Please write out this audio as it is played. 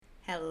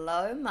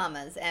Hello,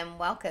 mamas, and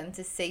welcome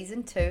to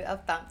season 2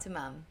 of Bump to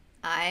Mum.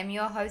 I am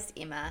your host,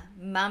 Emma,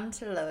 mum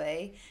to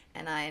Louie,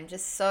 and I am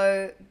just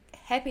so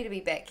happy to be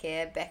back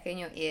here, back in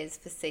your ears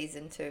for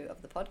season 2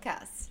 of the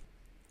podcast.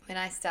 When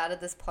I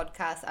started this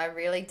podcast, I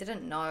really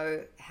didn't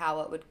know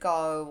how it would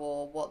go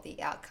or what the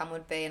outcome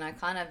would be, and I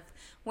kind of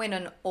went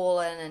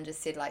all in and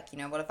just said,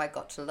 what if I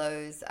got to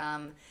lose?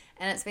 And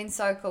it's been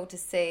so cool to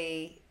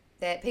see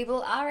that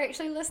people are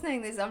actually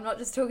listening. I'm not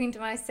just talking to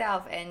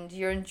myself, and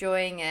you're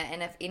enjoying it.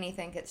 And if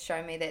anything, it's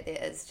shown me that there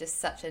is just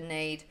such a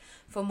need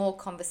for more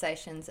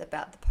conversations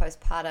about the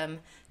postpartum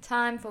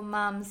time for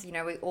mums.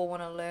 We all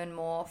want to learn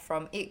more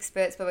from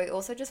experts, but we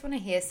also just want to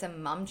hear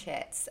some mum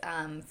chats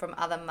from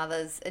other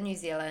mothers in New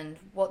Zealand,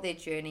 what their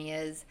journey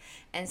is.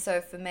 And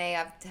so for me,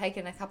 I've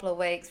taken a couple of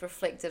weeks,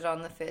 reflected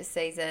on the first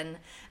season.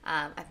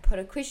 I put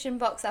a question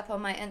box up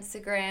on my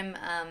Instagram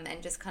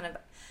and just kind of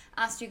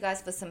asked you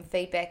guys for some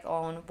feedback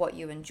on what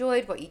you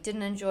enjoyed, what you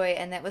didn't enjoy,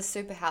 and that was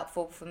super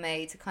helpful for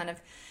me to kind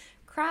of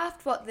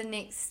craft what the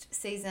next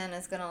season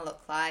is going to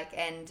look like.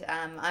 And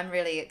I'm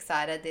really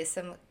excited. There's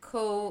some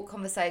cool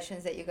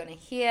conversations that you're going to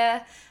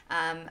hear,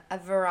 a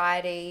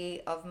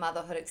variety of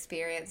motherhood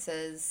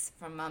experiences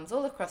from mums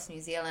all across New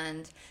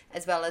Zealand,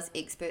 as well as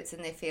experts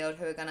in their field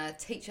who are going to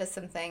teach us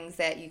some things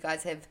that you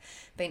guys have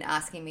been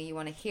asking me you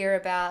want to hear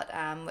about,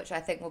 which I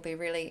think will be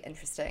really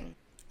interesting.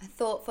 I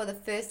thought for the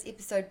first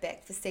episode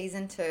back for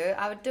season 2,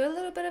 I would do a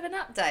little bit of an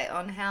update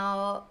on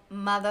how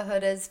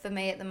motherhood is for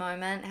me at the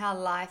moment, how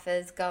life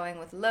is going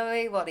with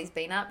Louie, what he's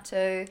been up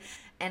to,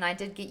 and I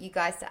did get you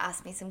guys to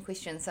ask me some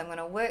questions, so I'm going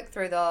to work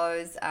through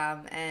those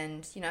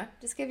and,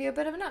 just give you a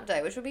bit of an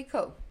update, which will be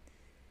cool.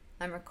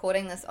 I'm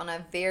recording this on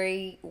a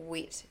very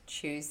wet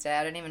Tuesday.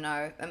 I don't even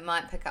know. It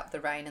might pick up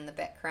the rain in the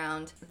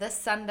background. This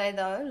Sunday,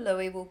 though,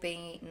 Louie will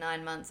be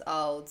 9 months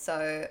old,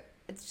 so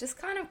it's just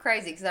kind of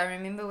crazy because I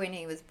remember when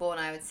he was born,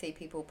 I would see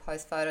people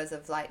post photos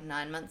of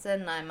 9 months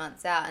in, 9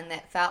 months out, and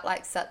that felt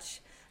like such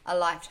a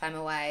lifetime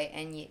away,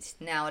 and yet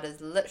now it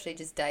is literally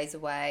just days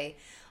away.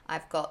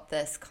 I've got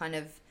this kind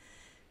of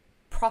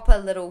proper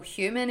little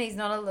human. He's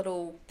not a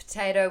little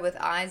potato with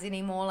eyes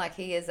anymore.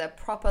 He is a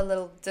proper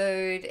little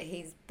dude.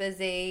 He's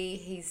busy.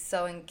 He's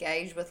so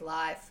engaged with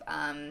life.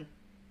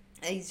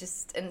 He's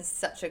just in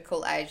such a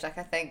cool age. I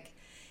think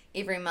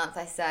every month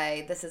I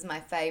say this is my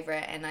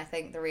favorite, and I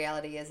think the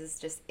reality is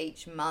just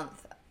each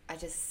month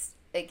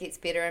it gets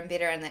better and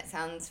better, and that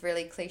sounds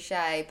really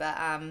cliche, but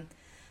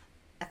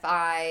if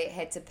I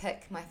had to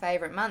pick my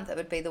favorite month, it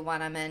would be the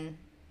one I'm in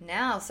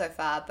now so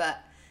far.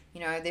 But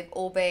they've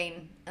all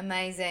been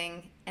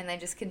amazing, and they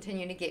just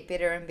continue to get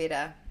better and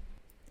better.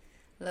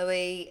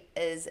 Louie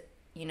is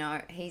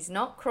he's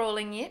not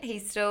crawling yet.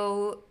 He's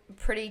still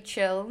pretty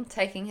chill,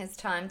 taking his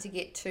time to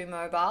get to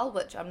mobile,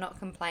 which I'm not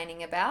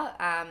complaining about.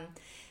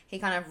 He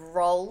kind of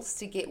rolls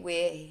to get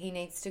where he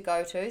needs to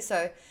go to.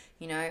 So,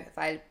 if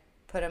I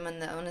put him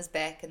on his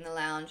back in the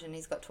lounge and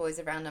he's got toys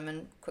around him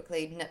and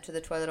quickly nip to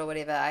the toilet or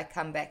whatever, I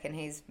come back and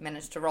he's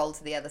managed to roll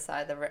to the other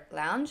side of the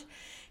lounge.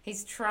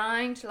 He's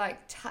trying to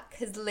tuck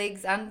his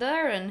legs under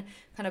and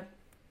kind of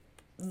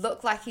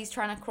look like he's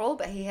trying to crawl,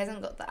 but he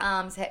hasn't got the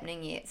arms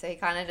happening yet. So he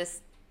kind of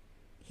just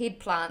head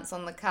plants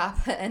on the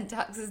carpet and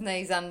tucks his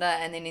knees under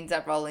and then ends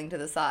up rolling to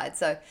the side.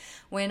 So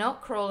we're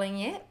not crawling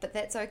yet, but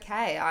that's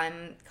okay.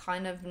 I'm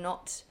kind of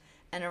not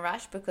in a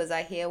rush because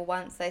I hear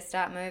once they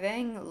start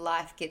moving,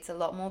 life gets a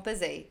lot more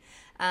busy.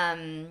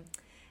 In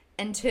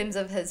terms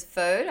of his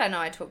food, I know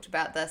I talked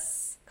about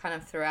this kind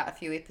of throughout a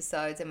few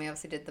episodes, and we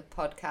obviously did the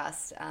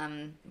podcast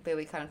where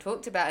we kind of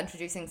talked about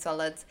introducing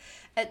solids.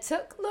 It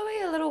took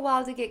Louie a little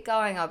while to get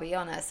going, I'll be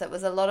honest. It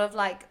was a lot of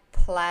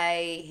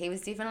play. He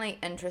was definitely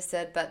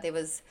interested, but there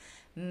was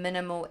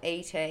minimal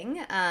eating.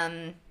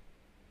 And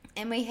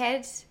we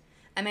had,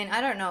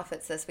 I don't know if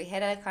it's this, we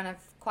had a kind of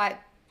quite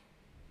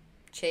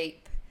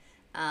cheap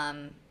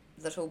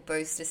little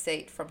booster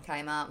seat from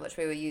Kmart, which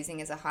we were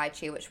using as a high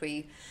chair, which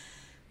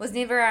was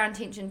never our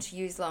intention to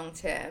use long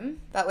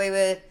term, but we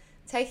were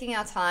taking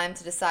our time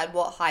to decide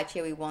what high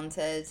chair we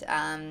wanted.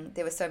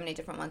 There were so many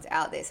different ones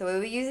out there, so we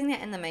were using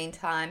that in the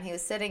meantime. He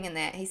was sitting in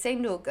that. He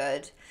seemed all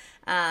good.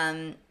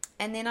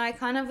 And then I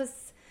kind of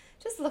was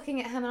just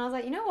looking at him and I was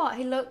like, you know what?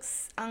 He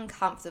looks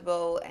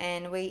uncomfortable.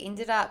 And we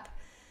ended up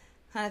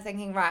kind of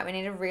thinking, right, we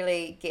need to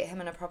really get him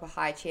in a proper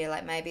high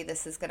chair. Maybe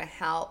this is going to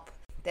help.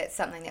 That's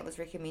something that was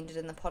recommended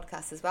in the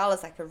podcast as well,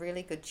 as a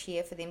really good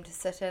chair for them to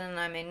sit in.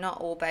 And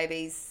not all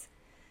babies,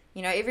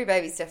 every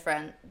baby's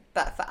different.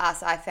 But for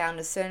us, I found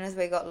as soon as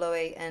we got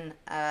Louie in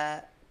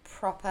a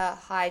proper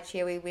high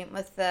chair, we went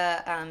with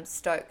the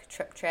Stoke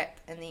Trip Trap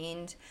in the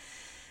end.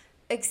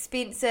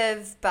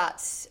 Expensive,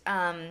 but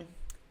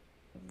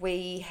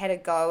we had a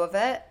go of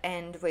it,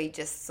 and we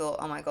just thought,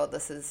 oh my god,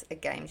 this is a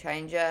game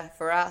changer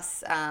for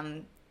us.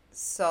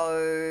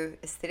 so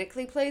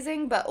aesthetically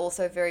pleasing, but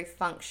also very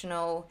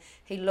functional.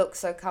 He looks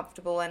so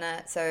comfortable in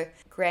it. So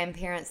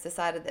grandparents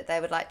decided that they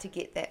would like to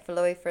get that for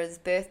Louie for his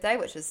birthday,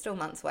 which is still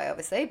months away,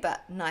 obviously,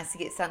 but nice to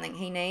get something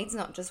he needs,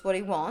 not just what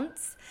he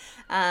wants.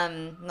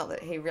 Not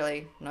that he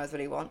really knows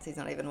what he wants. He's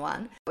not even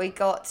one. We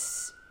got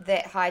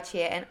that high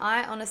chair, and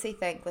I honestly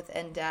think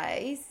within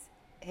days,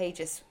 he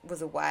just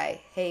was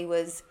away. He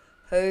was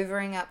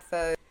hoovering up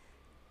food.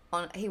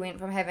 He went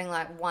from having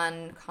like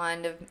one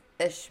kind of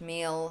ish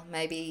meal,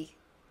 maybe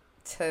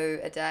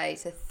 2 a day,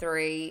 to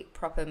 3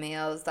 proper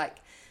meals, like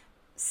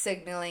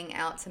signaling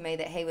out to me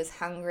that he was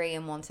hungry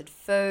and wanted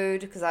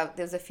food, because there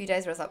was a few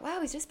days where I was like,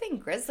 wow, he's just being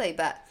grizzly,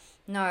 but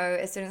no,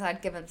 as soon as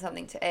I'd give him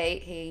something to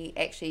eat, he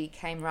actually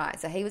came right.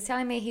 So he was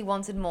telling me he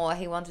wanted more.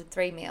 He wanted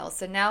 3 meals.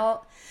 So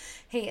now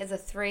he is a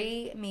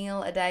 3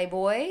 meal a day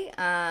boy.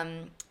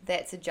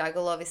 That's a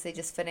juggle, obviously,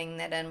 just fitting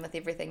that in with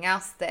everything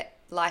else that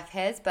life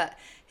has, but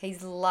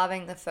he's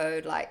loving the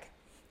food. Like,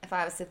 if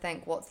I was to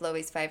think what's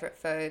Louie's favorite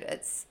food,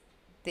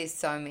 there's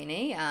so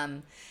many.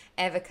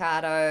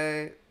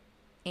 Avocado,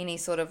 any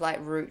sort of like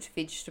root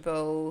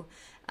vegetable.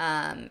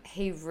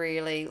 He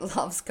really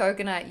loves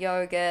coconut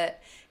yogurt.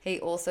 He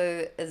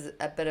also is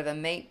a bit of a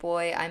meat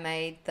boy. I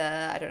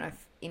don't know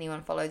if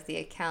anyone follows the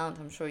account,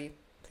 I'm sure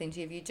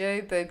plenty of you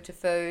do, Boob to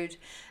Food,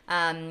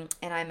 and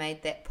I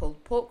made that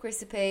pulled pork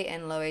recipe,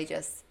 and Louie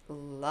just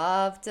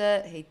loved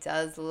it. He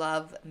does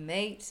love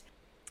meat.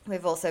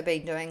 We've also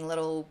been doing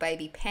little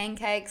baby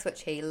pancakes,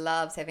 which he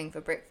loves having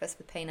for breakfast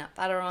with peanut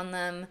butter on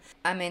them.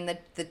 I mean,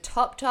 the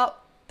top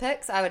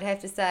picks, I would have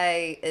to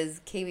say,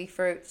 is kiwi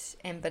fruit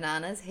and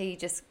bananas.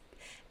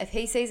 If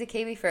he sees a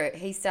kiwi fruit,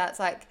 he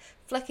starts like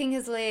flicking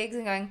his legs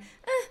and going,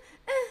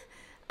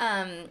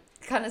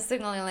 kind of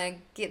signaling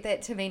like, get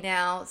that to me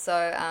now.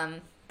 So,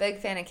 big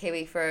fan of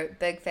kiwi fruit,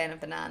 big fan of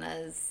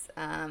bananas.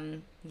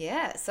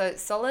 So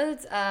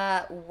solids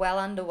are well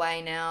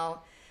underway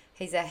now.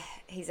 He's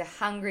a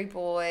hungry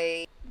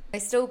boy.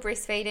 He's still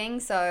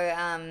breastfeeding,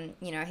 so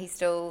he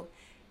still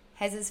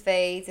has his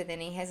feeds and then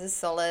he has his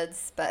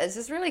solids. But it's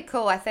just really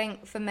cool. I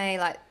think for me,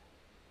 like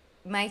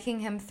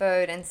making him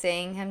food and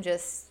seeing him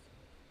just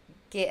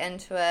get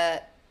into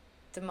it,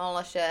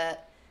 demolish it,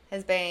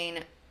 has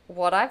been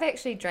what I've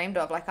actually dreamed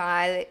of. Like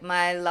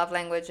my love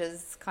language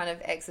is kind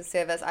of acts of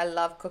service. I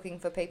love cooking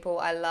for people.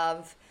 I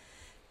love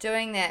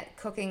doing that.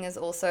 Cooking is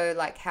also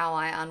like how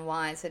I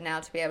unwind. So now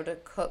to be able to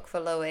cook for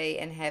Louie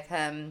and have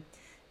him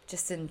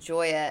just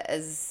enjoy it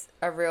is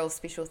a real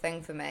special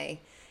thing for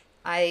me.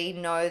 I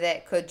know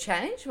that could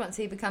change once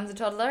he becomes a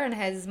toddler and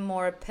has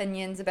more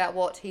opinions about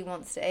what he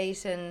wants to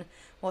eat and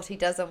what he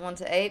doesn't want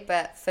to eat.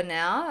 But for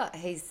now,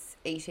 he's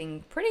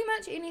eating pretty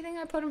much anything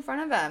I put in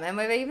front of him. And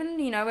we've even,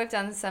 we've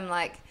done some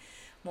like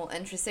more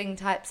interesting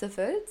types of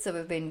food. So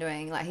we've been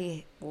doing like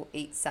he will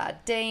eat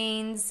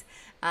sardines,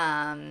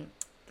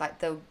 like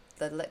the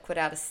liquid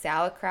out of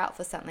sauerkraut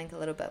for something a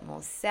little bit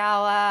more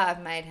sour.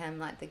 I've made him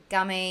like the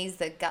gummies,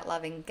 the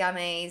gut-loving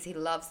gummies. He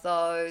loves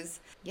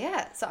those.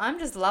 Yeah, so I'm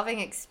just loving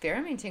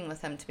experimenting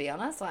with him, to be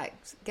honest. Like,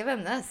 give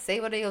him this,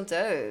 see what he'll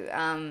do.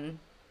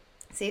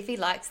 See if he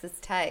likes this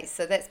taste.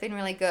 So that's been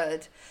really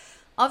good.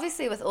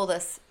 Obviously, with all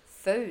this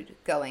food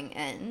going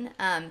in,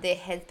 there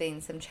has been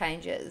some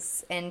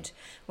changes. And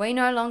we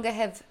no longer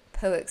have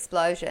poo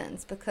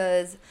explosions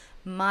because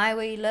my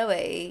wee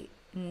Louie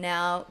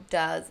now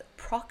does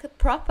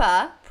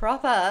proper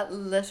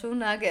little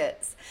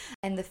nuggets.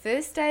 And the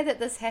first day that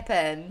this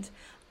happened,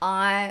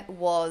 I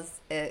was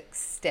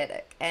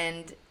ecstatic,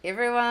 and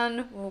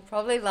everyone will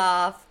probably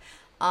laugh.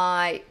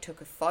 I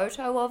took a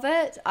photo of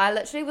it. I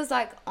literally was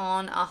like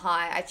on a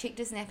high. I checked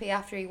his nappy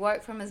after he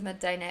woke from his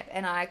midday nap,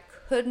 and I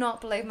could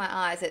not believe my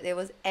eyes that there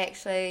was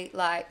actually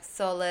like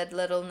solid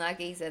little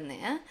nuggies in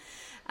there.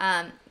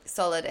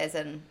 Solid as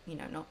in,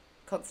 not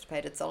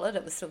constipated solid.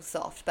 It was still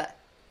soft, but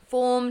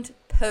formed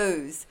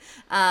poos.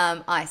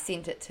 I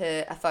sent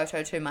a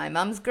photo to my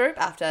mum's group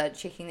after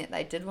checking that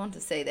they did want to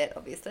see that,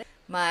 obviously.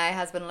 My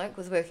husband Luke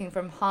was working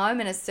from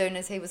home, and as soon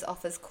as he was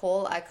off his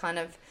call, I kind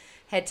of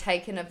had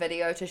taken a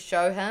video to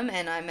show him,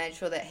 and I made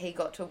sure that he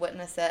got to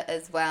witness it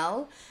as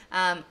well.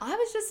 I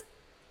was just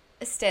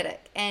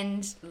ecstatic,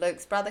 and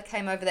Luke's brother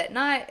came over that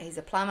night. He's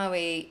a plumber.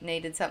 We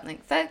needed something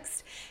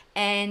fixed,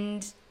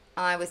 and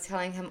I was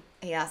telling him,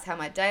 he asked how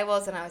my day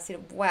was, and I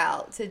said,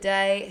 wow,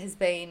 today has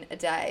been a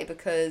day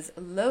because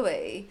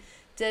Louie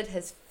did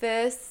his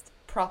first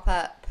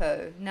proper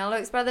poo. Now,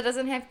 Luke's brother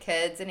doesn't have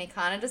kids, and he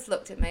kind of just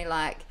looked at me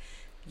like,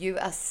 you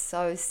are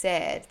so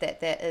sad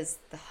that is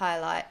the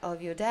highlight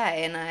of your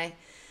day. And I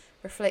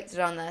reflected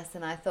on this,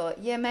 and I thought,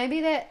 yeah,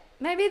 maybe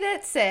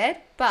that's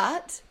sad,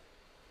 but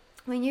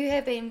when you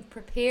have been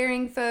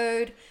preparing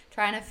food,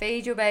 trying to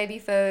feed your baby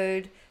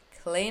food,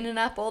 cleaning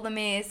up all the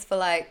mess for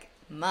like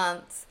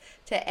months,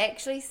 to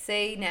actually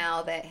see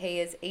now that he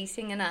is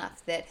eating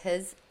enough that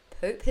his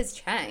poop has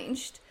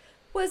changed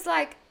was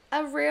like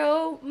a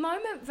real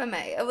moment for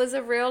me. It was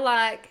a real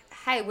like,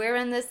 hey, we're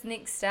in this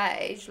next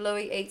stage.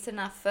 Louie eats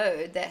enough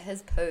food that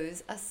his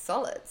poos are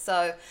solid.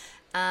 So,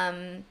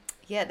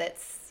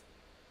 that's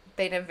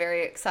been a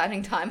very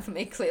exciting time for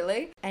me,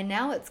 clearly. And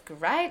now it's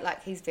great.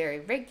 Like, he's very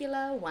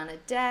regular, one a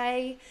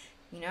day,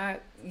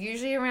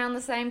 usually around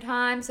the same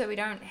time, so we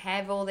don't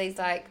have all these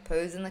like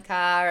poos in the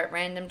car at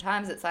random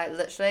times. It's like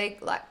literally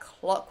like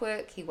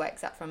clockwork. He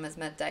wakes up from his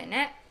midday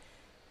nap.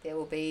 There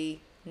will be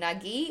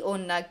nuggy or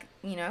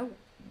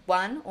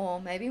one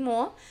or maybe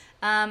more.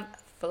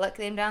 Flick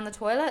them down the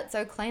toilet.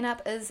 So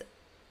cleanup is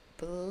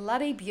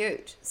bloody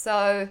beaut.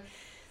 So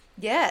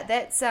yeah,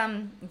 that's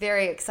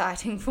very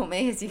exciting for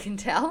me, as you can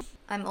tell.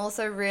 I'm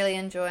also really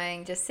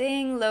enjoying just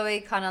seeing Louie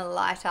kind of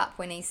light up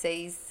when he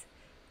sees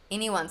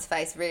anyone's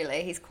face,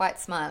 really. He's quite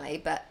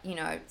smiley, but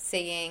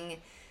seeing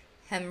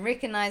him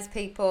recognize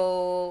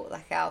people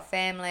like our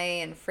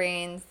family and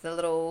friends, the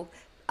little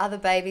other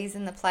babies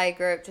in the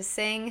playgroup, just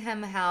seeing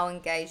him how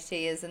engaged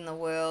he is in the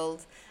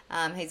world.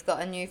 He's got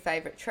a new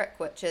favourite trick,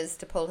 which is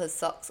to pull his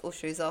socks or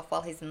shoes off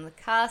while he's in the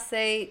car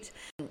seat.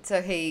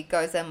 So he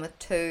goes in with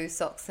 2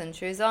 socks and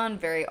shoes on,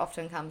 very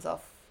often comes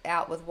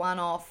out with 1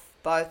 off,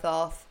 both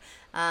off.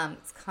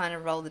 It's kind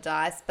of roll the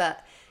dice.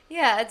 But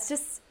yeah, it's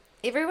just,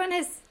 everyone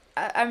has,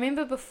 I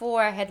remember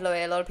before I had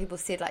Louie, a lot of people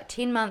said like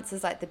 10 months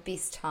is like the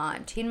best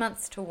time, 10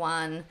 months to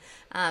 1.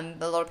 A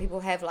lot of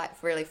people have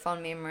like really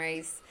fond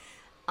memories.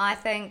 I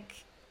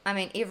think,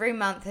 every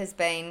month has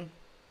been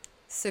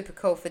super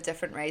cool for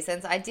different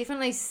reasons. I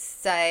definitely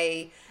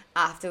say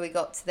after we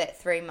got to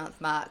that 3-month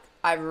mark,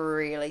 I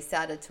really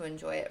started to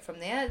enjoy it from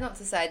there. Not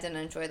to say I didn't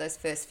enjoy those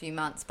first few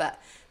months,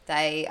 but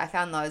I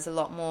found those a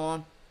lot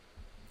more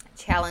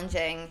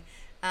challenging.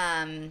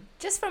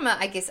 Just from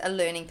a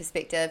learning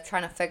perspective,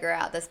 trying to figure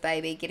out this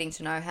baby, getting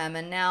to know him.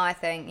 And now I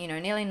think,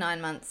 nearly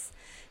 9 months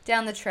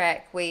down the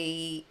track,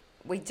 we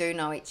do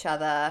know each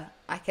other.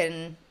 I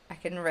can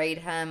read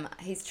him.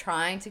 He's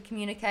trying to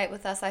communicate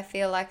with us, I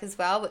feel like, as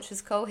well, which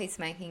is cool. He's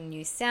making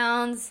new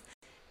sounds.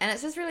 And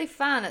it's just really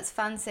fun. It's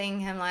fun seeing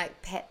him,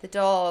 like, pat the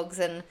dogs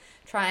and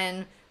try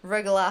and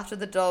wriggle after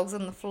the dogs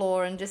on the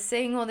floor and just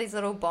seeing all these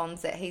little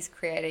bonds that he's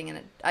creating.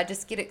 And I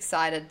just get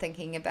excited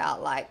thinking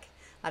about, like,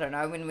 I don't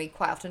know, when we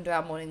quite often do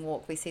our morning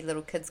walk, we see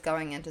little kids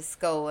going into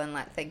school and,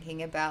 like,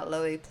 thinking about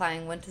Louie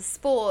playing winter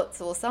sports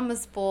or summer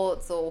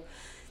sports or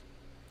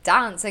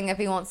dancing if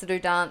he wants to do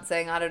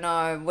dancing, I don't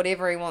know,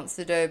 whatever he wants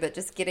to do, but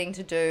just getting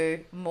to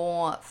do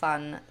more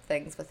fun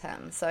things with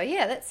him. So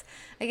yeah, that's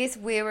I guess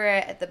where we're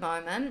at the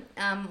moment.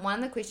 One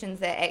of the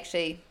questions that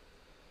actually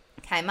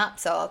came up,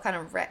 so I'll kind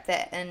of wrap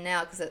that in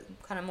now because it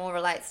kind of more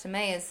relates to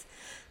me, is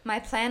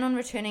my plan on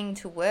returning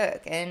to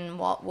work and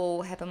what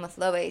will happen with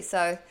Louie.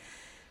 So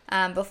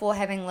before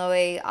having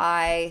Louie,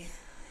 I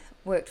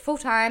worked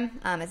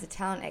full-time as a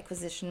talent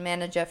acquisition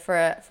manager for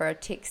a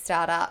tech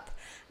startup.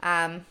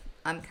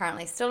 I'm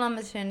currently still on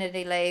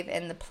maternity leave,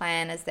 and the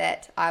plan is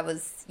that I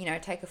was,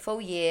 take a full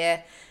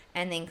year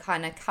and then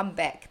kind of come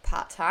back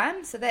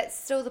part-time. So that's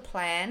still the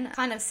plan.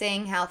 Kind of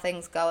seeing how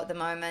things go at the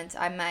moment.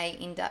 I may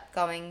end up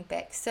going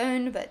back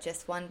soon, but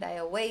just 1 day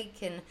a week,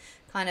 and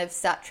kind of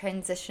start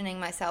transitioning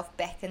myself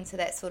back into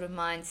that sort of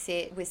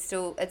mindset.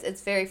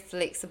 It's very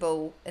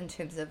flexible in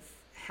terms of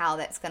how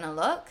that's going to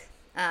look.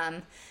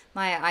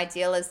 My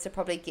ideal is to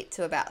probably get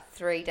to about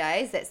 3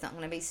 days. That's not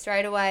going to be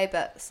straight away,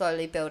 but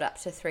slowly build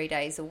up to 3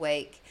 days a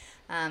week.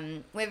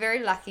 We're very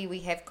lucky we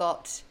have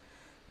got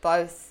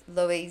both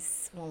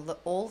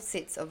all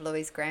sets of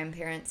Louie's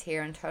grandparents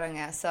here in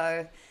Tauranga.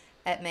 So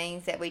it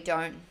means that we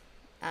don't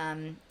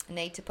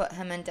need to put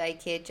him in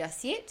daycare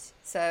just yet.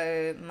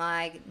 So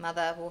my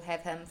mother will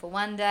have him for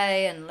 1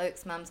 day, and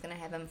Luke's mum's going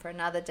to have him for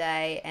another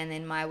day, and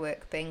then my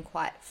work being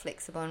quite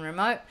flexible and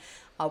remote,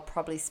 I'll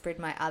probably spread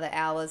my other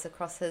hours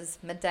across his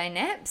midday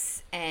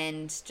naps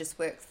and just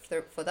work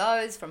for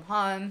those from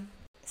home,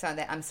 so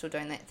that I'm still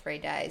doing that 3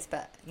 days,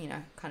 but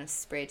kind of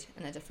spread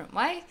in a different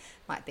way.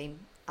 Might be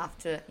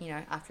after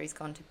he's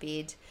gone to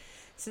bed.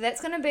 So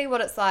that's going to be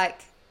what it's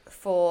like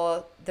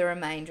for the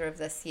remainder of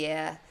this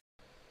year.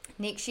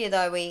 Next year,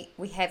 though,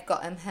 we have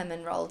got him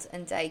enrolled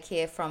in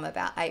daycare from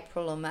about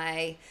April or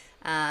May.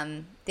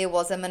 There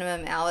was a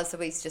minimum hours, so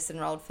he's just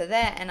enrolled for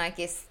that. And I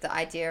guess the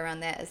idea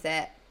around that is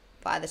that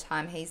by the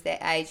time he's that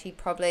age,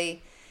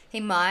 he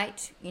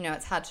might,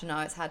 it's hard to know,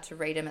 it's hard to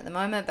read him at the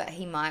moment, but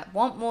he might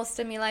want more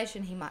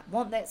stimulation. He might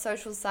want that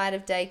social side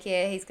of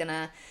daycare. He's going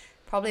to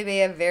probably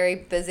be a very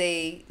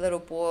busy little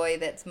boy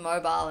that's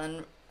mobile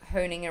and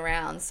hooning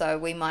around. So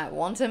we might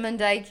want him in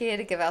daycare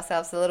to give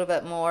ourselves a little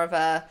bit more of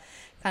a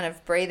kind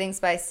of breathing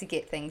space to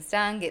get things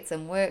done, get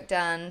some work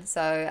done.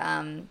 So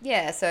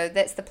so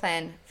that's the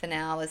plan for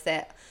now, is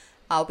that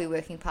I'll be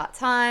working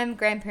part-time,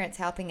 grandparents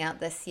helping out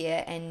this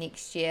year, and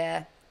next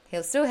year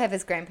he'll still have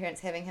his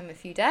grandparents having him a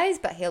few days,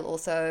 but he'll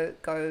also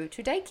go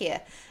to daycare,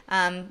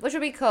 which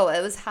will be cool.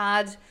 It was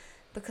hard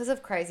because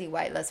of crazy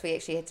wait lists. We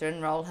actually had to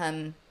enroll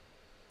him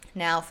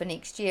now for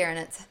next year, and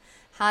it's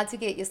hard to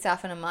get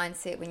yourself in a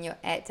mindset when you're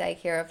at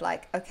daycare of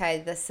like,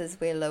 okay, this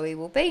is where Louie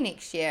will be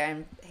next year,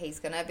 and he's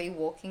going to be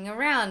walking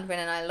around when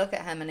I look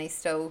at him and he's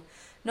still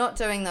not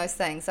doing those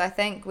things. So I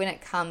think when it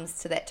comes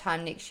to that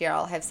time next year,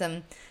 I'll have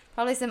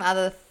probably some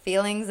other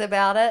feelings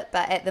about it,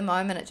 but at the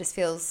moment it just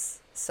feels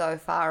so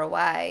far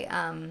away.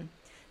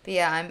 But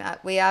yeah,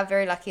 we are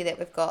very lucky that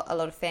we've got a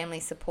lot of family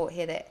support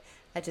here that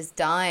are just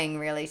dying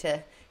really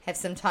to have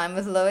some time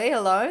with Louie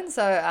alone.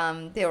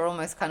 So they were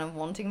almost kind of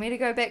wanting me to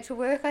go back to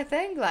work, I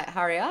think. Like,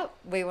 hurry up,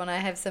 we want to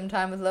have some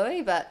time with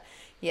Louie. But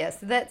yeah,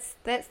 so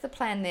that's the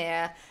plan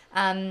there.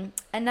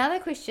 Another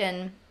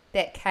question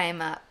that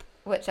came up,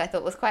 which I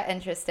thought was quite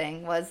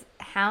interesting, was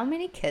how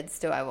many kids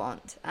do I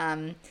want?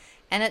 And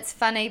it's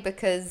funny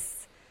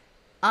because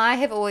I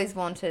have always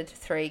wanted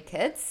 3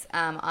 kids.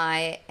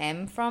 I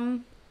am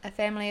from a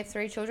family of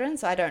 3 children,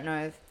 so I don't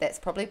know if that's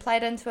probably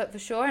played into it for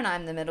sure, and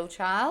I'm the middle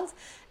child.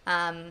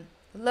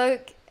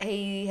 Luke,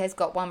 he has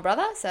got 1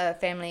 brother, so a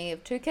family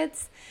of 2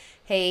 kids.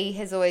 He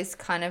has always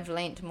kind of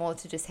leant more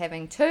to just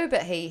having 2,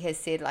 but he has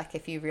said, like,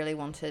 if you really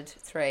wanted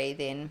 3,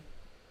 then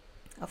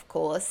of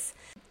course.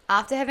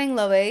 After having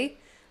Louie,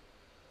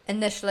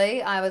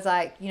 initially I was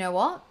like, you know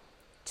what,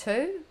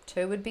 2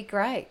 would be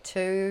great.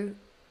 Two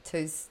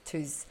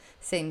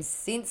seems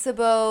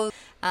sensible.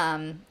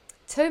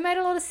 2 made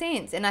a lot of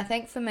sense, and I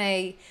think for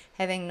me,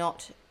 having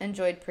not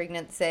enjoyed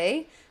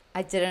pregnancy,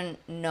 I didn't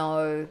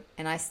know,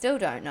 and I still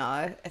don't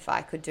know, if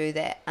I could do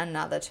that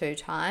another 2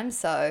 times.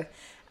 So,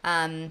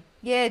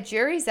 yeah,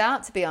 jury's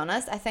out, to be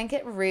honest. I think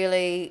it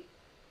really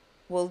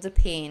will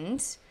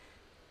depend.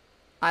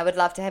 I would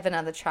love to have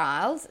another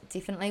child.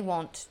 Definitely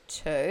want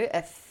 2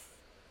 if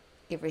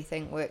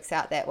everything works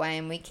out that way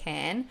and we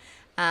can.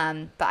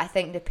 But I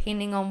think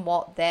depending on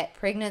what that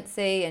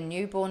pregnancy and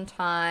newborn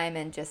time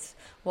and just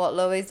what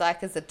Louie's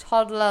like as a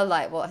toddler,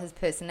 like what his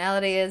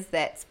personality is,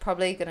 that's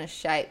probably going to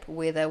shape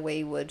whether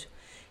we would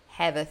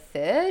have a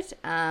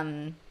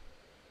 3rd.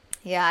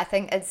 Yeah, I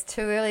think it's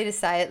too early to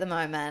say at the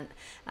moment.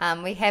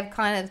 We have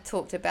kind of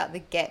talked about the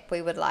gap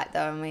we would like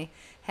though, and we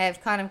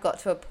have kind of got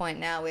to a point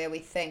now where we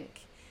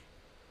think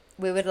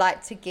we would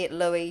like to get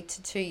Louie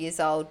to 2 years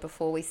old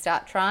before we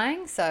start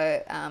trying.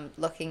 So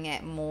looking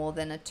at more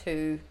than a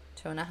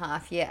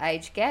 2.5 year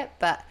age gap,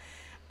 but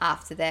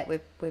after that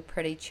we're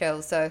pretty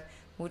chill, so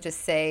we'll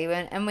just see.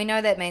 And we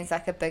know that means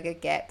like a bigger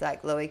gap.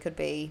 Like Louie could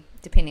be,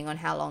 depending on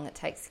how long it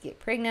takes to get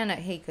pregnant,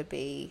 he could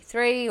be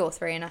 3 or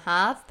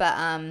 3.5,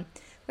 but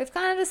we've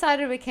kind of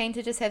decided we're keen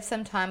to just have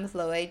some time with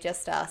Louie,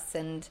 just us,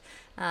 and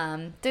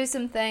do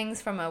some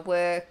things from a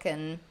work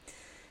and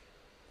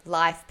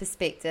life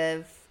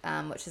perspective,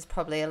 which is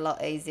probably a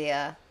lot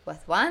easier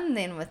with 1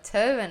 than with 2,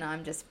 and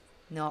I'm just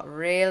not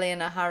really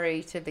in a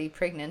hurry to be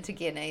pregnant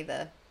again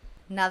either.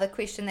 Another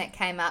question that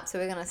came up, so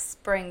we're going to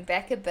spring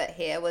back a bit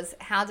here, was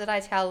how did I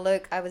tell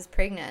Luke I was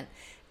pregnant?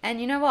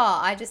 And you know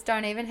what, I just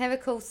don't even have a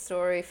cool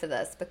story for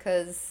this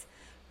because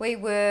we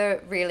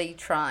were really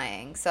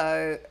trying.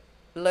 So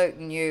Luke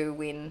knew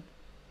when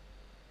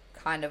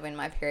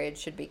my period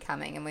should be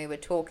coming, and we were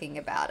talking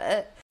about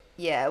it.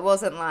 Yeah, it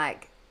wasn't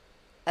like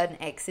an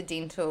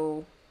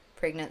accidental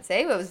pregnancy.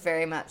 It was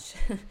very much,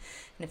 and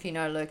if you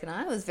know Luke and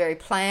I, it was very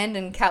planned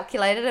and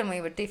calculated, and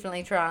we were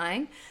definitely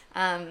trying.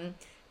 And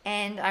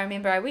I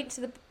remember I remember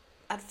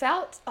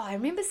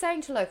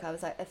saying to Luke, I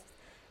was like, if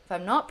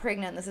I'm not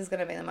pregnant, this is going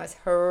to be the most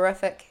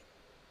horrific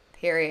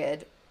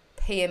period,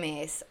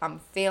 PMS, I'm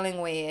feeling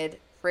weird,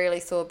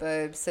 really sore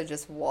boobs, so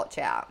just watch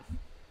out.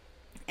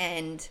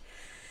 And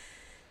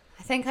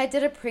I think I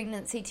did a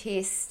pregnancy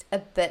test a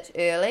bit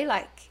early,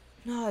 I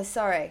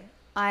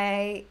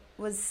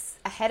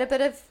had a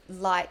bit of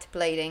light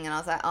bleeding, and I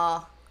was like,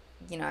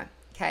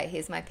 okay,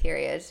 here's my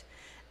period.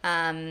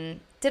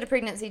 Did a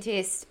pregnancy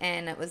test,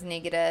 and it was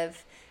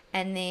negative,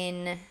 and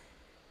then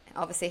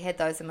obviously had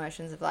those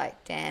emotions of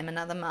like, damn,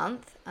 another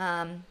month.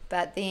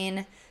 But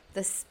then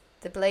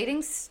the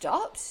bleeding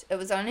stopped. It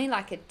was only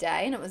like a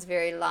day, and it was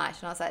very light,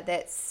 and I was like,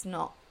 that's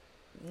not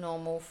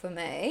normal for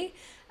me.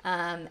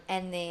 And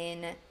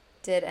then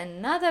did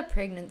another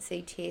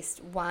pregnancy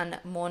test one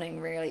morning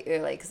really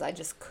early because I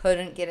just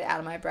couldn't get it out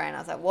of my brain. I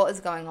was like, what is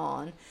going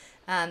on?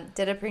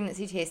 Did a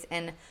pregnancy test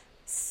and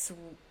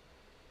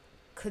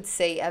could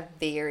see a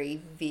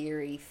very,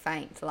 very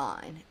faint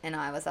line. And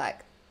I was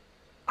like,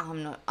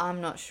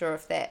 I'm not sure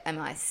if am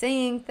I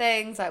seeing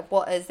things? Like,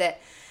 what is that?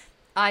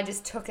 I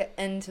just took it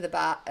into the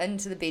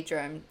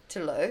bedroom to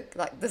Luke.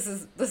 Like, this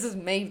is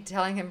me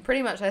telling him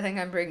pretty much I think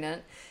I'm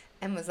pregnant,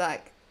 and was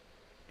like,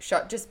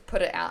 just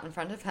put it out in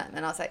front of him,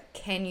 and I was like,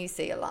 can you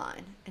see a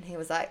line? And he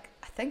was like,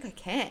 I think I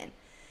can.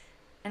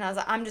 And I was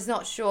like, I'm just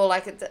not sure,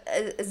 like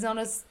it's not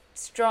a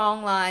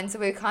strong line. So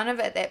we were kind of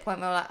at that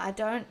point where we're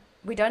like,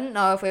 we don't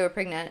know if we were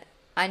pregnant.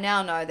 I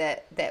now know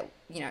that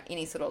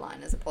any sort of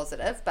line is a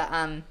positive, but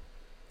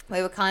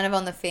we were kind of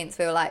on the fence.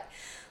 We were like,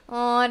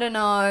 oh, I don't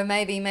know,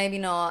 maybe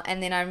not.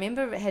 And then I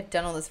remember I had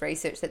done all this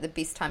research that the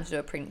best time to do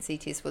a pregnancy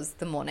test was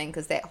the morning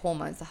because that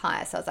hormones are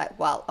higher. So I was like,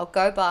 well, I'll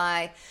go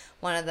buy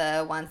one of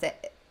the ones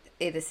that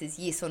either says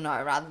yes or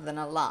no rather than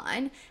a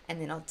line, and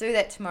then I'll do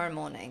that tomorrow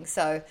morning.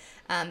 So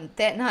that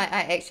night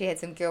I actually had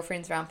some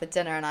girlfriends around for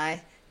dinner, and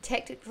I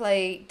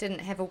tactically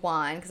didn't have a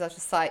wine because I was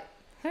just like,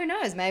 who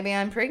knows, maybe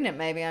I'm pregnant,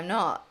 maybe I'm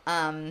not,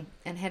 and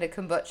had a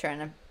kombucha,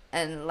 and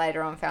and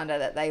later on found out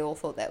that they all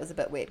thought that was a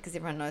bit weird because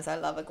everyone knows I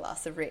love a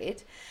glass of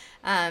red.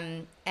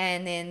 And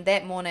then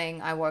that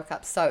morning I woke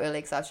up so early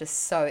because I was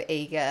just so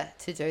eager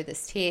to do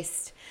this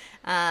test.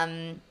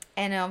 And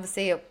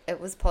obviously it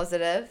was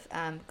positive,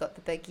 got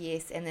the big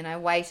yes, and then I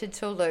waited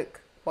till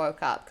Luke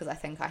woke up because I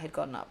think I had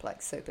gotten up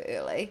like super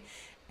early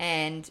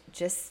and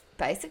just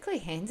basically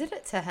handed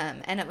it to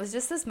him. And it was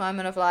just this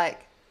moment of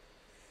like,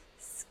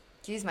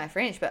 excuse my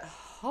French, but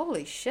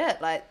holy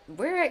shit, like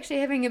we're actually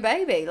having a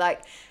baby.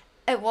 Like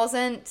it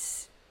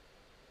wasn't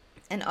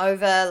an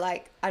over,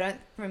 like I don't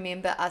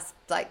remember us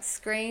like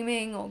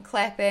screaming or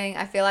clapping.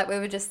 I feel like we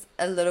were just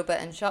a little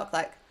bit in shock,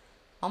 like,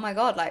 oh my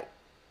God, like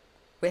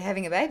we're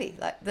having a baby,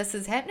 like this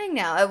is happening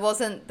now. It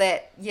wasn't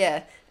that,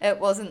 it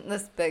wasn't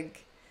this big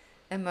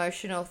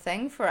emotional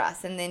thing for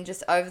us. And then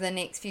just over the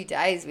next few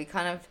days, we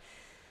kind of,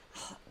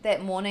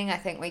 that morning I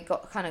think we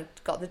got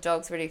the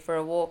dogs ready for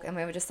a walk, and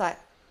we were just like,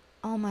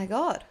 oh my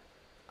God,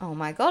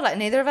 like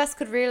neither of us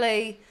could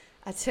really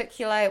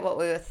articulate what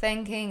we were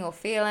thinking or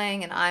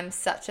feeling. And I'm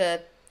such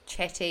a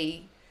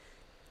chatty,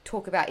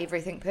 talk about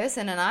everything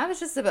person, and I was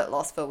just a bit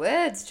lost for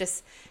words.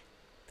 Just,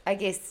 I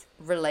guess,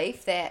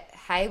 relief that,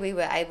 hey, we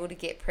were able to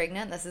get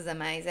pregnant. This is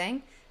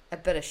amazing. A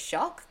bit of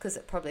shock because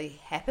it probably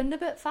happened a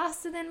bit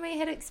faster than we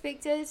had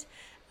expected.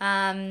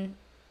 And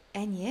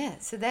yeah,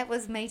 so that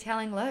was me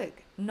telling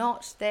Luke.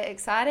 Not that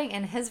exciting.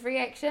 And his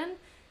reaction,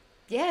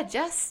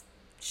 just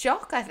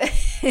shock, I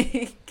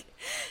think.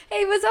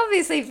 He was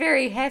obviously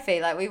very happy,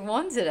 like we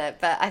wanted it,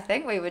 but I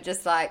think we were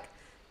just like,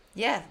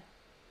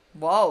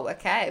 whoa,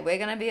 okay, we're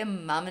going to be a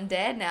mum and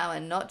dad now,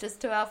 and not just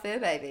to our fur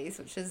babies,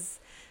 which is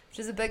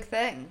a big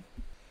thing.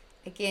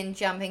 Again,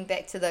 jumping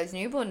back to those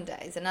newborn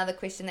days, another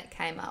question that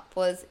came up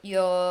was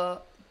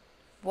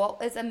what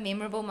is a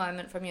memorable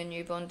moment from your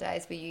newborn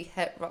days where you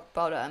hit rock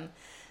bottom?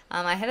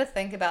 I had to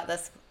think about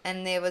this,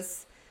 and there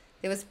was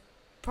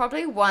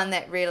probably one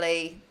that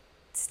really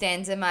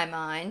stands in my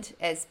mind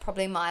as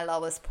probably my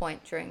lowest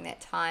point during that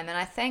time. And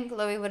I think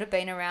Louie would have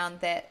been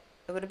around that.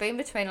 It would have been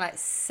between like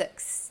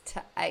 6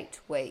 to 8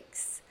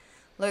 weeks.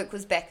 Luke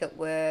was back at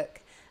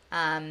work.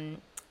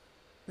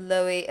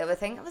 Louie, I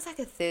think it was like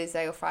a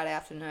Thursday or Friday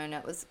afternoon.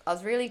 I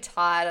was really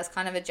tired. I was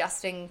kind of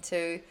adjusting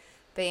to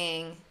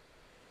being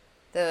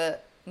the,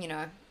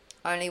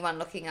 only one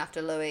looking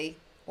after Louie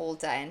all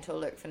day until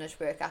Luke finished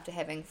work after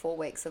having 4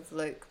 weeks of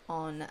Luke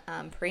on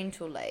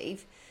parental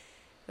leave.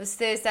 It was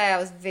Thursday. I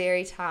was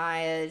very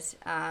tired.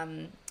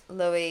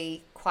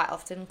 Louie quite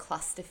often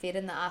cluster fed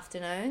in the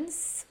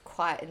afternoons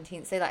quite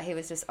intensely. Like he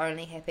was just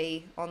only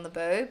happy on the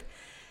boob.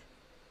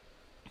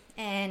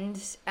 And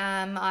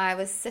I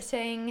was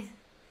sitting,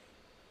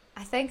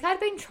 I think I'd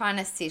been trying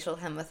to settle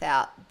him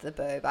without the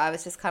boob. I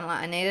was just kind of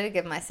like, I needed to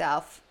give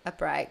myself a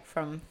break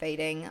from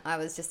feeding. I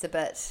was just a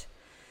bit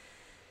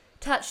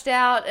touched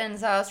out, and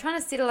so I was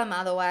trying to settle him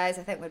other ways.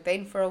 I think we'd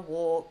been for a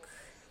walk.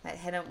 That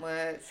hadn't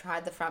worked.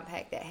 Tried the front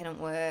pack. That hadn't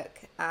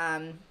worked.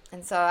 And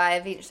so I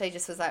eventually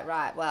just was like,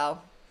 right,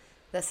 well,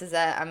 this is it.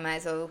 I may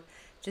as well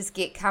just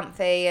get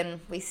comfy. And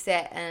we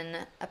sat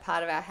in a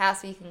part of our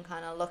house where you can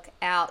kind of look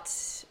out.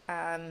 It's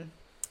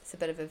a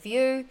bit of a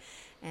view.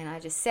 And I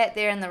just sat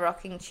there in the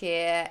rocking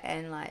chair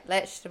and like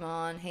latched him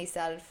on. He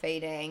started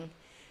feeding.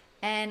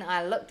 And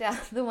I looked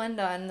out the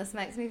window, and this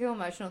makes me feel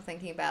emotional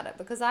thinking about it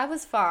because I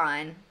was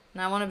fine.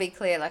 And I want to be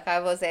clear, like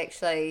I was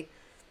actually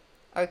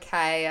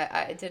okay.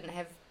 I didn't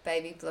have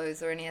baby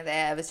blues or any of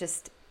that. It was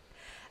just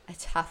a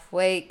tough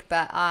week,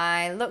 but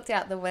I looked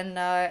out the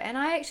window and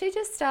I actually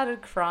just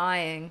started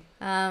crying.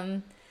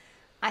 I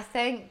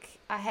think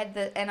I had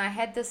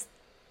this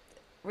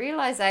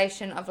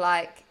realization of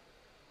like,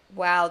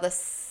 wow,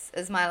 this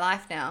is my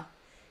life now.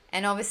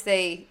 And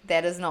obviously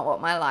that is not what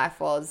my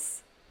life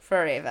was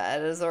forever.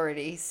 It is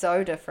already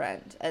so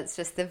different. It's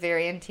just the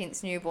very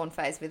intense newborn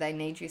phase where they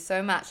need you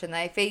so much and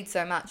they feed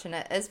so much, and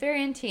it is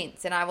very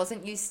intense. And I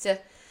wasn't used to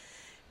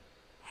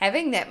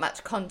having that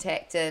much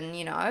contact, and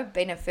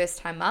being a first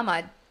time mum,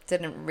 I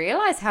didn't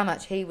realize how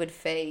much he would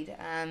feed.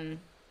 And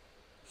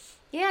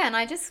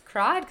I just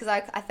cried because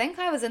I think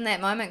I was in that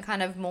moment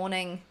kind of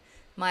mourning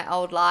my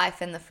old life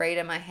and the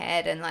freedom I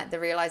had, and like the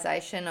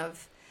realization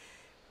of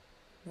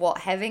what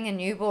having a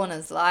newborn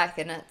is like,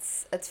 and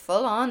it's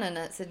full on and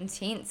it's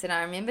intense. And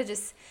I remember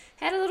just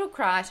had a little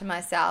cry to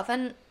myself,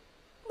 and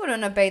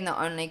wouldn't have been the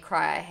only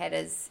cry I had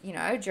as,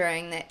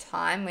 during that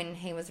time when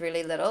he was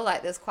really little.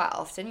 Like there's quite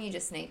often you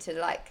just need to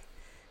like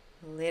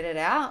let it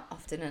out,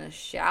 often in a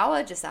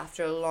shower just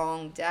after a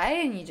long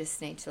day, and you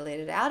just need to let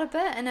it out a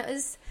bit. And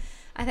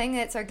I think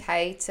that's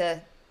okay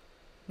to,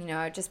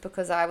 just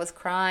because I was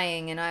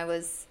crying and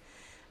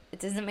it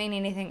doesn't mean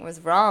anything was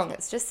wrong.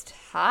 It's just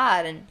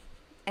hard. And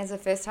as a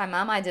first time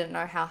mum, I didn't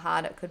know how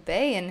hard it could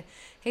be. And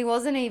he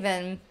wasn't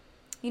even,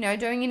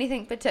 doing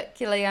anything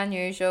particularly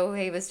unusual.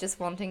 He was just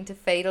wanting to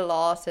feed a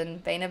lot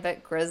and being a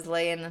bit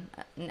grizzly. And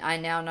I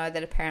now know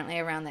that apparently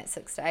around that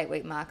 6 to 8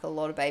 week mark, a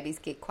lot of babies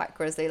get quite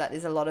grizzly. Like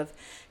there's a lot of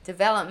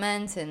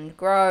development and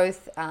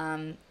growth,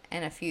 and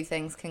a few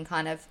things can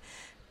kind of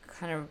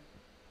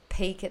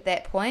peak at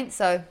that point.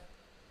 So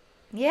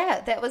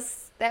yeah, that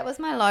was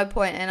my low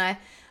point. And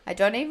I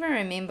don't even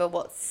remember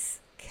what's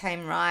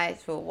came right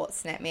or what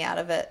snapped me out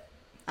of it.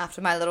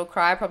 After my little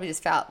cry, I probably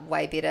just felt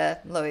way better.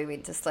 Louie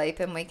went to sleep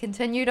and we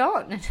continued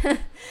on.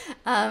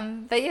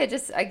 But yeah,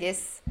 just I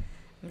guess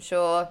I'm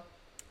sure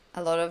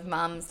a lot of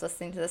mums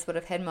listening to this would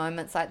have had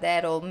moments like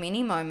that, or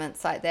many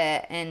moments like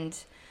that. And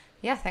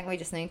yeah, I think we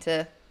just need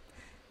to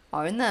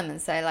own them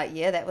and say, like,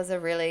 yeah, that was a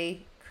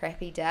really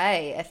crappy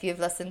day. If you've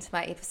listened to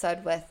my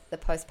episode with the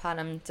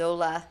postpartum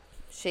doula,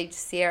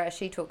 Sarah,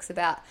 she talks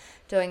about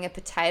doing a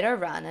potato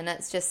run, and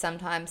it's just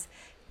sometimes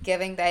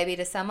giving baby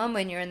to someone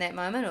when you're in that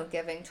moment, or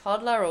giving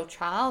toddler or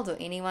child or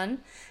anyone,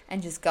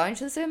 and just going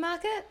to the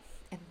supermarket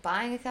and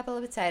buying a couple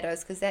of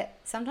potatoes, because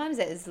sometimes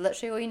that is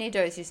literally all you need to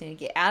do. Is you just need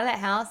to get out of that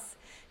house,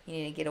 you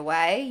need to get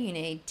away, you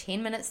need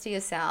 10 minutes to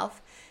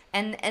yourself.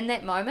 And in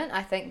that moment,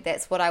 I think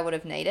that's what I would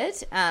have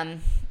needed.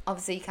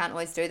 Obviously you can't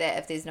always do that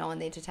if there's no one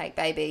there to take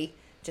baby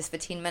just for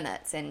 10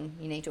 minutes, and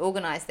you need to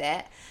organise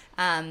that.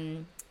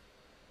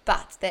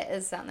 But that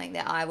is something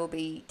that I will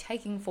be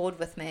taking forward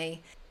with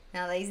me.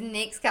 Now, these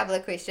next couple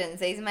of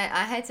questions,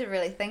 I had to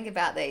really think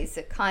about these.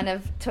 It kind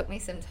of took me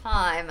some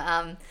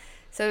time.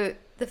 So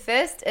the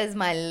first is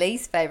my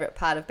least favourite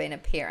part of being a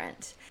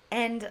parent.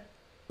 And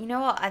you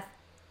know what? I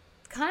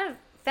kind of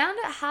found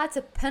it hard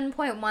to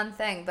pinpoint one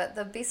thing, but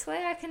the best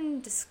way I can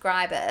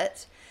describe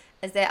it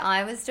is that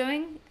I was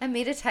doing a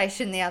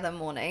meditation the other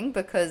morning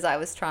because I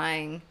was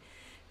trying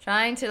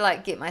to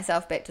like get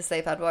myself back to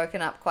sleep. I'd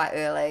woken up quite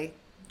early.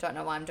 Don't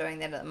know why I'm doing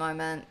that at the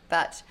moment,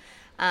 but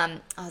I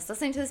was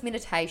listening to this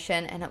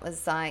meditation, and it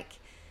was like,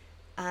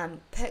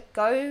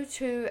 go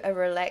to a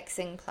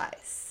relaxing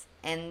place,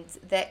 and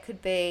that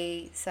could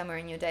be somewhere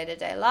in your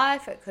day-to-day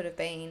life. It could have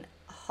been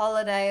a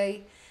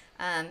holiday,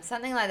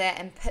 something like that,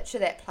 and picture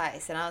that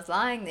place. And I was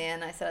lying there,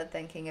 and I started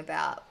thinking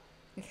about,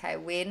 okay,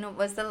 when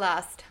was the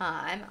last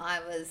time I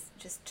was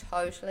just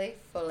totally,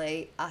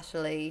 fully,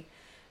 utterly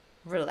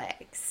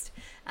relaxed?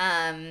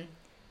 And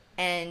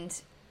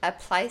a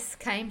place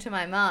came to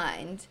my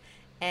mind,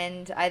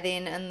 and I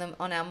then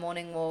on our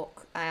morning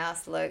walk, I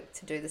asked Luke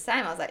to do the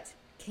same. I was like,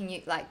 can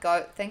you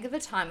go think of a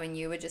time when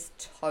you were just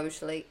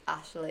totally,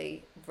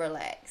 utterly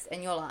relaxed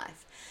in your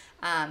life,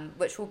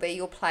 which will be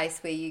your place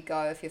where you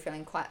go if you're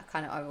feeling quite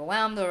kind of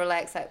overwhelmed or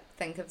relaxed. Like,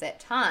 think of that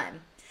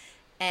time.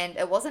 And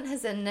it wasn't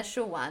his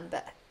initial one,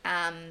 but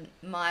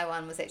my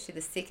one was actually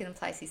the second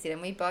place he said,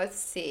 and we both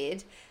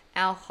said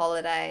our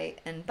holiday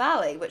in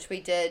Bali, which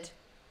we did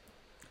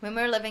when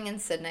we were living in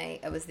Sydney.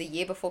 It was the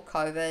year before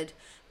COVID.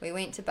 We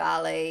went to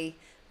Bali.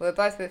 We were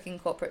both working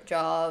corporate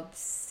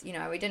jobs. You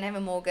know, we didn't have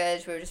a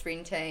mortgage. We were just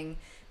renting.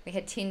 We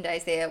had 10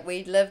 days there.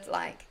 We lived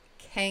like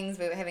kings.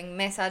 We were having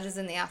massages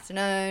in the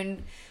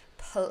afternoon,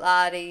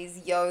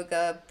 Pilates,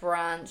 yoga,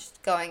 brunch,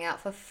 going out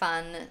for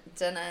fun,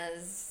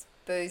 dinners,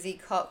 boozy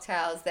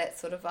cocktails, that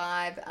sort of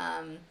vibe.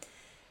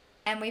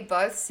 And we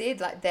both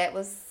said, like, that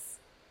was,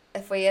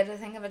 if we had to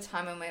think of a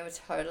time when we were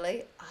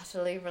totally,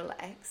 utterly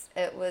relaxed,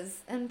 it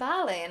was in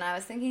Bali. And I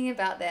was thinking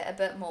about that a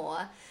bit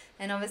more.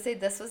 And obviously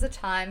this was a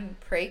time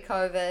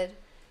pre-COVID,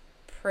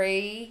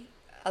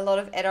 a lot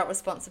of adult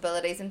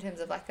responsibilities in terms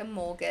of like a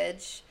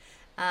mortgage,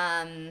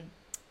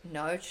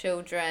 no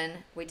children.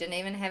 We didn't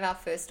even have our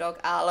first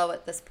dog, Arlo,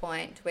 at this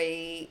point.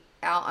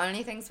 Our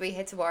only things we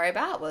had to worry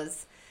about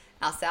was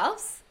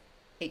ourselves,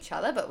 each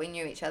other, but we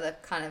knew each other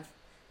kind of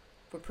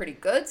were pretty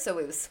good, so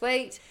we were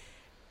sweet.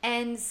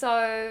 And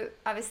so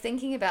I was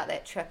thinking about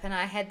that trip, and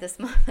I had this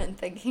moment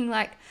thinking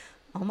like,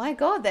 oh my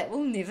God, that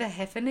will never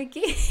happen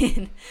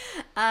again.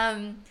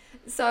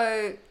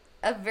 So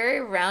a very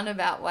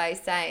roundabout way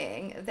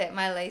saying that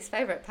my least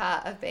favorite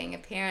part of being a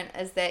parent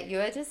is that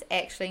you are just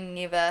actually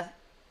never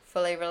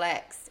fully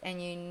relaxed,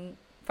 and you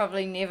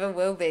probably never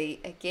will be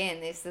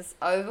again. There's this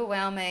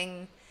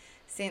overwhelming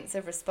sense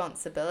of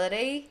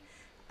responsibility,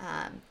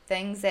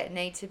 things that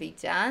need to be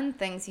done,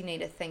 things you need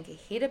to think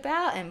ahead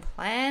about and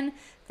plan,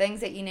 things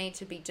that you need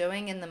to be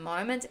doing in the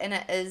moment. And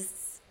it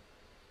is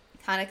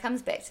kind of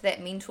comes back to that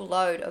mental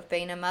load of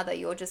being a mother.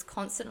 You're just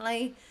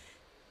constantly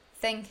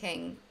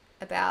thinking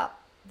about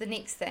the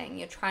next thing.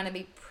 You're trying to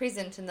be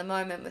present in the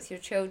moment with your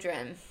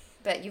children,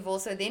 but you've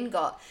also then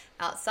got,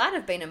 outside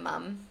of being a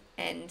mum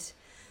and,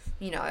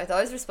 you know,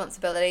 those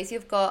responsibilities,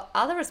 you've got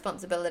other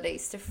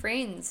responsibilities to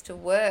friends, to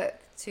work,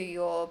 to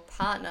your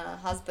partner,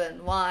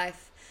 husband,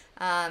 wife,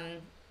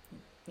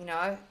 you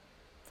know,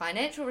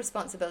 financial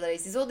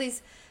responsibilities. There's all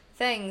these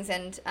things,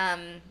 and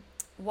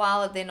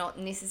while they're not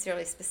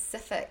necessarily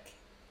specific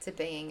to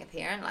being a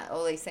parent, like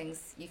all these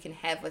things you can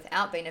have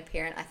without being a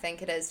parent, I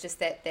think it is just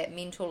that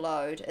mental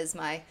load is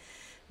my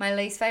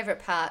least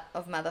favorite part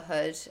of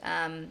motherhood.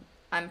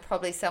 I'm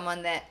probably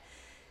someone that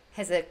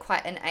has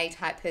quite an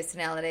A-type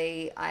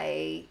personality.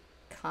 I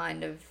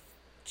kind of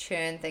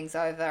churn things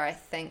over. I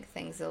think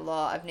things a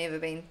lot. I've never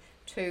been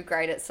too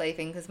great at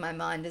sleeping because my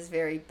mind is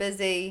very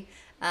busy.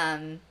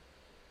 And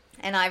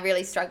I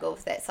really struggle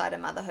with that side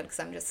of motherhood because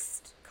I'm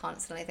just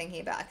constantly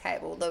thinking about, okay,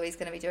 well, Louie's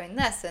going to be doing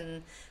this,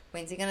 and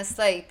when's he going to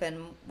sleep,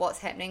 and what's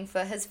happening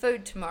for his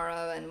food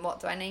tomorrow, and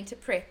what do I need to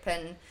prep.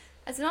 And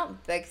it's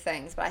not big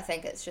things, but I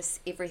think it's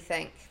just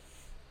everything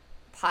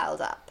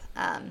piled up.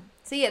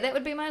 So yeah, that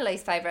would be my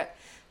least favourite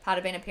part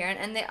of being a parent,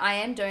 and that I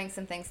am doing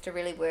some things to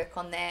really work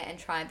on that and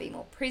try and be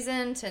more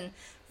present and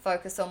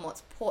focus on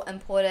what's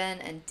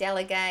important and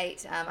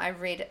delegate. I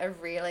read a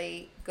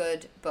really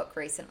good book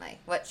recently,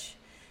 which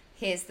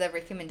here's the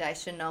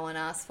recommendation no one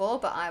asked for,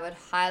 but I would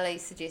highly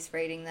suggest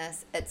reading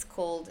this. It's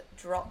called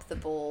Drop the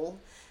Ball.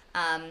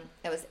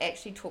 It was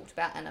actually talked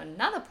about in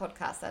another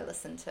podcast I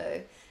listened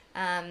to,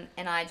 and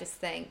I just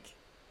think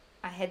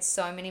I had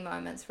so many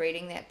moments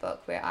reading that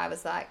book where I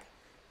was like,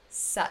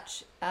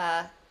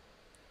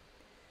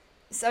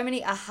 so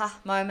many aha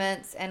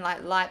moments and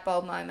like light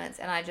bulb moments,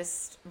 and I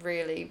just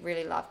really,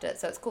 really loved it.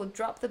 So it's called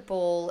Drop the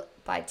Ball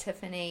by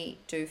Tiffany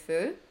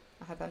Dufu.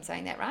 I hope I'm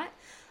saying that right.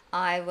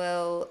 I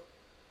will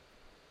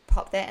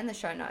pop that in the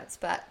show notes,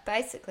 but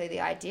basically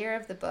the idea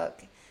of the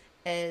book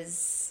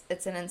is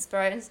it's an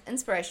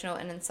inspirational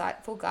and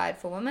insightful guide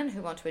for women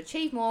who want to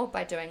achieve more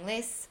by doing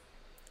less.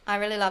 I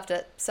really loved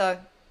it. So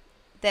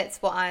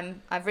that's what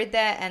I've read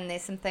that, and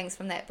there's some things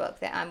from that book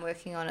that I'm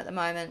working on at the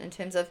moment in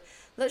terms of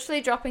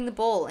literally dropping the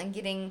ball and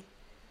getting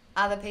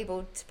other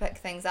people to pick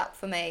things up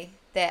for me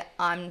that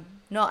I'm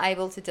not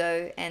able to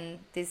do, and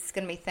there's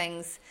going to be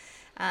things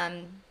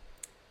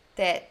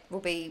that will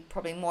be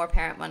probably more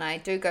apparent when I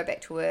do go back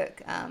to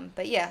work.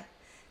 But yeah,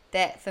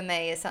 that for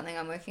me is something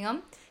I'm working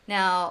on.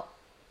 Now,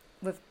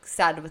 we've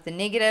started with the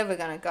negative, we're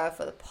going to go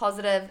for the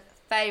positive.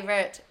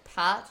 Favorite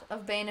part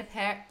of being a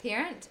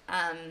parent,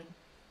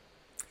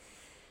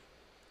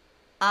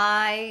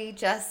 I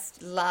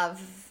just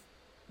love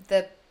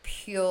the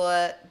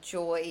pure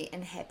joy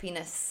and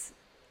happiness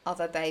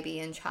of a baby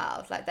and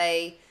child. Like,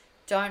 they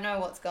don't know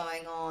what's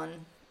going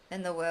on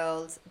in the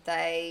world.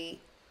 They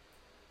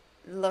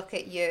look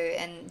at you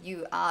and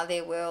you are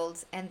their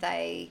world, and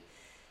they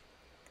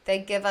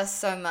give us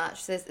so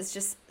much. It's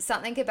just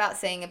something about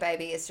seeing a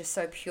baby is just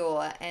so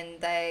pure, and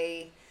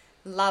they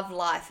love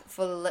life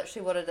for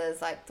literally what it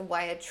is, like the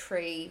way a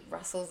tree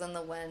rustles in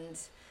the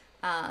wind.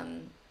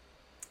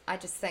 I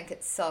just think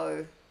it's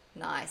so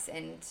nice,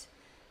 and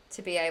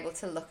to be able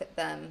to look at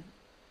them,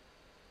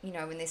 you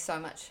know, when there's so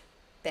much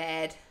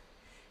bad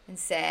and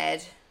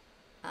sad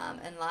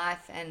in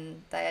life,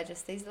 and they are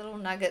just these little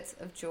nuggets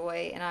of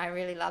joy, and I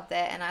really love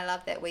that. And I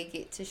love that we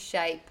get to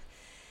shape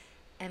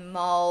and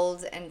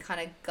mold and kind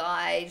of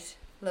guide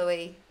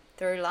Louie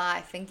through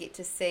life and get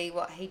to see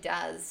what he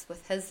does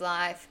with his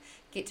life,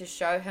 get to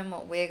show him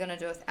what we're going to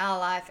do with our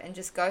life, and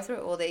just go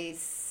through all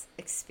these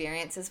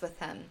experiences with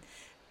him.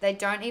 They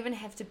don't even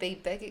have to be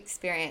big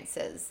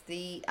experiences.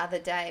 The other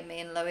day, me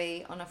and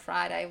Louie on a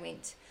Friday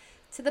went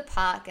to the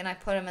park, and I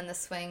put him in the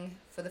swing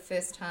for the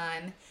first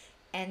time,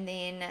 and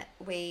then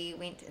we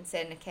went and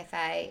sat in a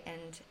cafe,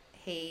 and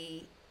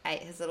he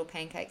ate his little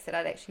pancakes that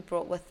I'd actually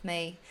brought with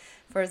me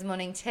for his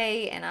morning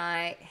tea, and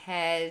I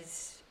had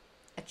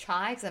a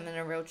chai, because I'm in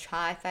a real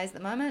chai phase at the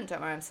moment. Don't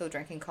worry, I'm still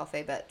drinking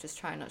coffee, but just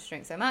trying not to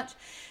drink so much.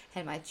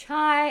 Had my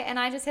chai, and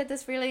I just had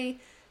this really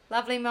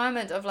lovely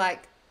moment of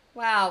like,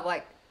 wow,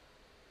 like,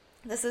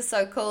 this is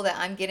so cool that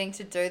I'm getting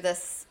to do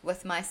this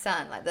with my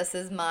son. Like, this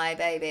is my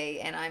baby,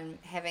 and I'm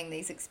having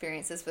these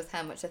experiences with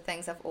him, which are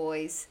things I've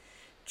always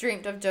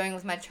dreamt of doing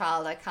with my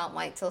child. I can't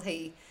wait till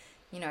he,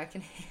 you know,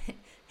 can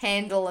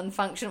handle and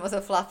function with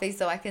a fluffy,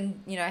 so I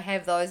can, you know,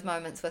 have those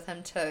moments with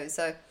him too.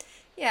 So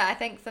yeah, I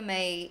think for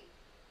me,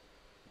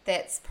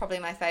 that's probably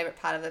my favorite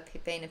part of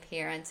being a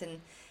parent.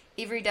 And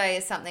every day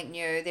is something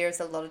new. There's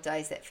a lot of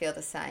days that feel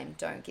the same,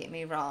 don't get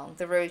me wrong.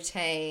 The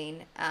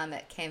routine,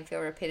 it can feel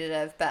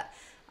repetitive, but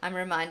I'm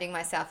reminding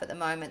myself at the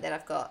moment that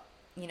I've got,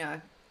 you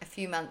know, a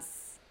few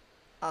months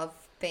of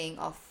being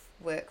off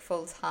work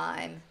full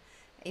time,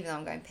 even though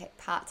I'm going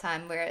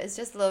part-time, where it's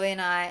just Louie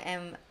and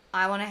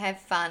I want to have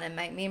fun and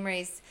make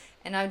memories,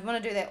 and I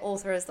want to do that all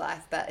through his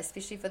life, but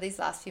especially for these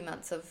last few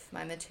months of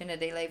my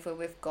maternity leave, where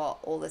we've got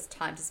all this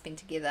time to spend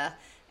together,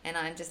 and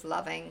I'm just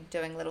loving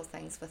doing little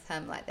things with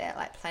him like that,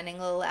 like planning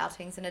little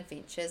outings and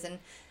adventures. And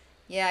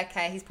yeah,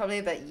 okay, he's probably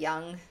a bit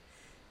young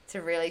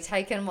to really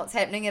take in what's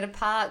happening at a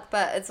park,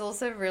 but it's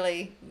also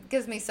really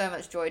gives me so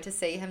much joy to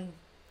see him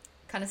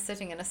kind of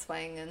sitting in a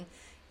swing and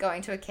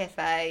going to a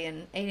cafe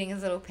and eating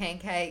his little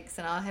pancakes,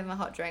 and I'll have my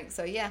hot drink.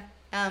 So yeah,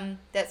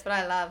 that's what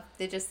I love.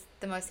 They're just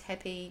the most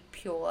happy,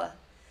 pure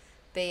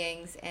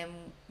beings,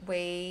 and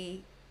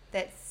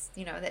that's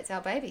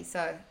our baby.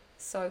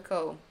 So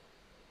cool.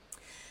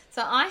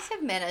 So I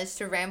have managed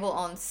to ramble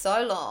on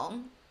so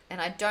long,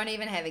 and I don't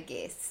even have a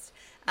guest.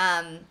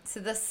 So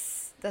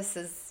this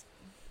is,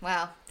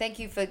 wow, thank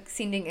you for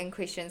sending in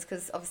questions,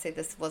 because obviously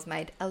this was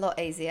made a lot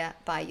easier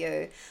by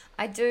you.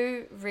 I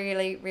do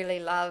really, really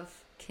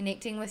love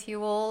connecting with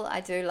you all. I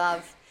do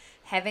love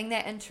having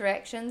that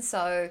interaction.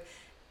 So,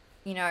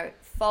 you know,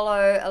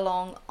 follow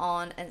along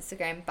on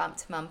Instagram, Bump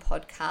to Mum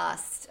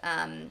Podcast.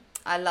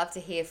 I love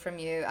to hear from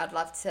you. I'd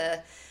love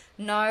to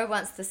know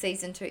once the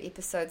season 2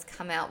 episodes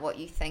come out what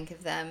you think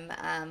of them,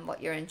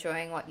 what you're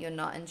enjoying, what you're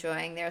not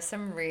enjoying. There are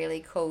some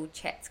really cool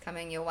chats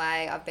coming your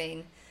way. I've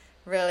been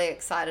really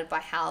excited by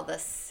how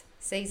this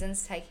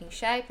season's taking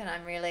shape, and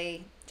I'm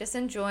really just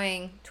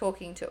enjoying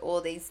talking to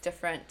all these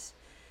different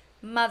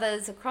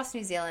mothers across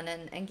New Zealand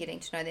and getting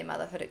to know their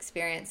motherhood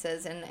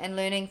experiences and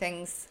learning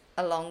things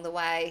along the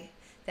way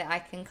that I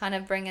can kind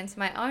of bring into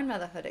my own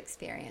motherhood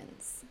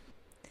experience.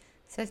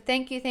 So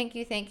thank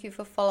you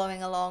for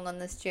following along on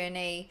this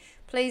journey.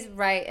 Please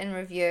rate and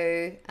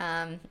review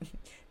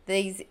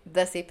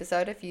this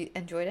episode if you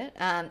enjoyed it,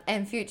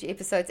 and future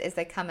episodes as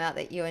they come out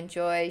that you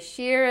enjoy.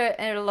 Share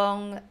it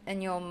along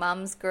in your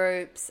mums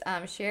groups.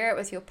 Share it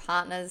with your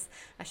partners.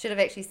 I should have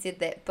actually said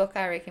that book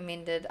I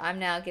recommended. I'm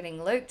now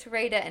getting Luke to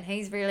read it and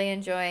he's really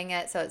enjoying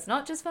it. So it's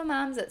not just for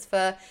mums, it's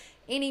for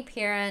any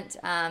parent.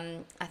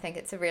 I think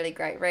it's a really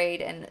great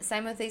read, and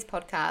same with these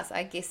podcasts.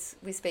 I guess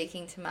we're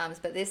speaking to mums,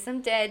 but there's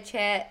some dad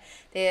chat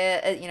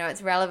there.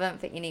 It's relevant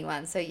for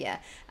anyone. So yeah,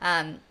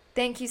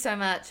 thank you so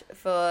much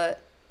for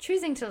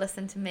choosing to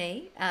listen to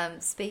me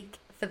speak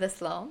for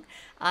this long.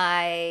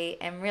 I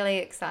am really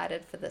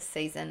excited for this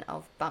season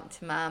of Bump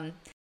to Mum.